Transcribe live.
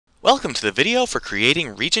Welcome to the video for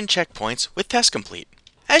creating region checkpoints with TestComplete.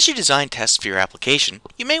 As you design tests for your application,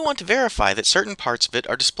 you may want to verify that certain parts of it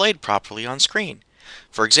are displayed properly on screen.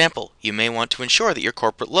 For example, you may want to ensure that your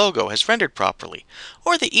corporate logo has rendered properly,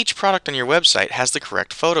 or that each product on your website has the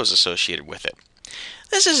correct photos associated with it.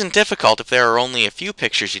 This isn't difficult if there are only a few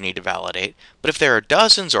pictures you need to validate, but if there are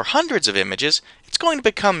dozens or hundreds of images, it's going to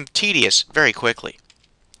become tedious very quickly.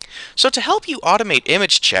 So to help you automate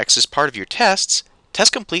image checks as part of your tests,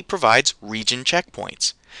 TestComplete provides region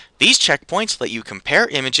checkpoints. These checkpoints let you compare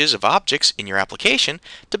images of objects in your application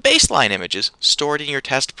to baseline images stored in your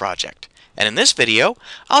test project. And in this video,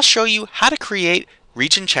 I'll show you how to create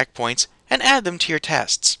region checkpoints and add them to your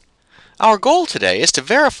tests. Our goal today is to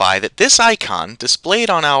verify that this icon displayed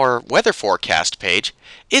on our weather forecast page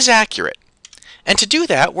is accurate. And to do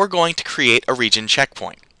that, we're going to create a region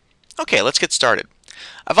checkpoint. Okay, let's get started.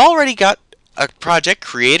 I've already got a project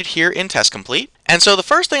created here in TestComplete, and so the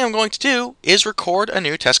first thing I'm going to do is record a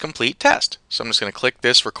new TestComplete test. So I'm just going to click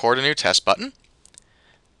this Record a New Test button.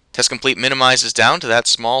 TestComplete minimizes down to that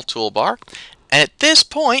small toolbar, and at this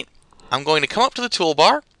point I'm going to come up to the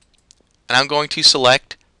toolbar and I'm going to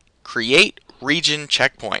select Create Region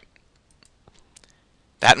Checkpoint.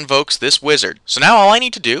 That invokes this wizard. So now all I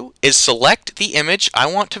need to do is select the image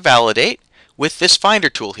I want to validate with this Finder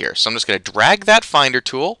tool here. So I'm just going to drag that Finder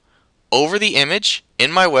tool over the image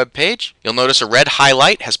in my web page. You'll notice a red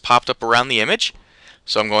highlight has popped up around the image.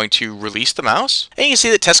 So I'm going to release the mouse, and you can see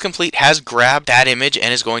that TestComplete has grabbed that image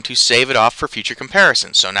and is going to save it off for future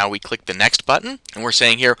comparison. So now we click the Next button, and we're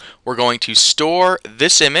saying here we're going to store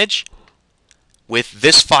this image with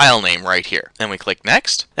this file name right here. Then we click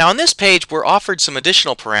Next. Now on this page we're offered some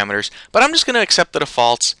additional parameters, but I'm just going to accept the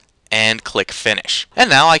defaults and click Finish. And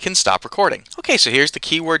now I can stop recording. Okay, so here's the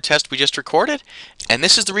keyword test we just recorded, and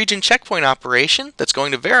this is the region checkpoint operation that's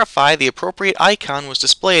going to verify the appropriate icon was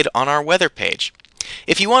displayed on our weather page.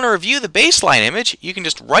 If you want to review the baseline image, you can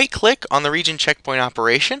just right-click on the region checkpoint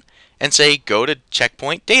operation and say Go to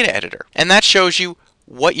Checkpoint Data Editor. And that shows you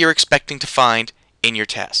what you're expecting to find in your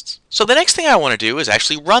tests. So the next thing I want to do is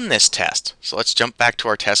actually run this test. So let's jump back to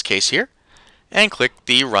our test case here and click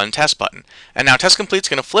the Run Test button. And now TestComplete is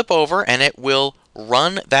going to flip over and it will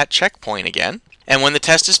run that checkpoint again. And when the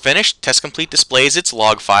test is finished, TestComplete displays its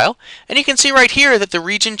log file. And you can see right here that the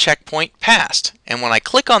region checkpoint passed. And when I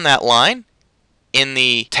click on that line in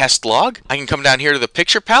the test log, I can come down here to the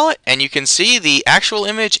picture palette and you can see the actual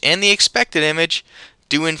image and the expected image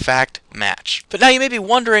do in fact match. But now you may be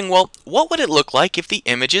wondering, well, what would it look like if the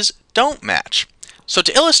images don't match? So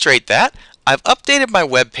to illustrate that, I've updated my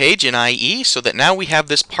web page in IE so that now we have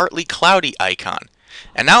this partly cloudy icon.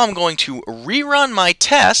 And now I'm going to rerun my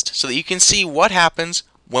test so that you can see what happens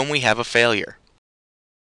when we have a failure.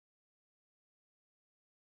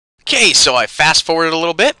 Okay, so I fast forwarded a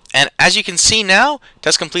little bit, and as you can see now,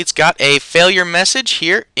 TestComplete's got a failure message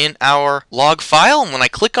here in our log file, and when I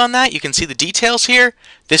click on that, you can see the details here.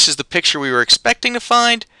 This is the picture we were expecting to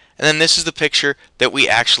find, and then this is the picture that we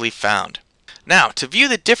actually found. Now, to view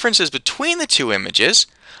the differences between the two images,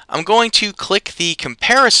 I'm going to click the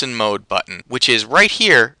Comparison Mode button, which is right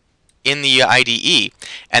here in the IDE,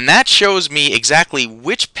 and that shows me exactly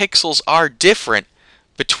which pixels are different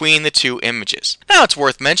between the two images. Now it's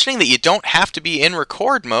worth mentioning that you don't have to be in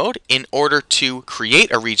record mode in order to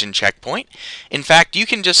create a region checkpoint. In fact, you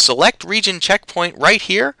can just select region checkpoint right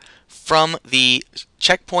here from the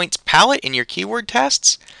checkpoints palette in your keyword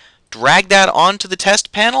tests, drag that onto the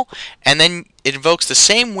test panel, and then it invokes the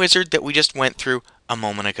same wizard that we just went through a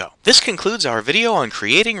moment ago. This concludes our video on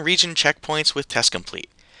creating region checkpoints with TestComplete.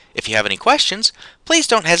 If you have any questions, please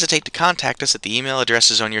don't hesitate to contact us at the email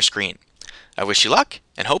addresses on your screen. I wish you luck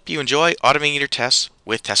and hope you enjoy automating your tests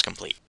with TestComplete.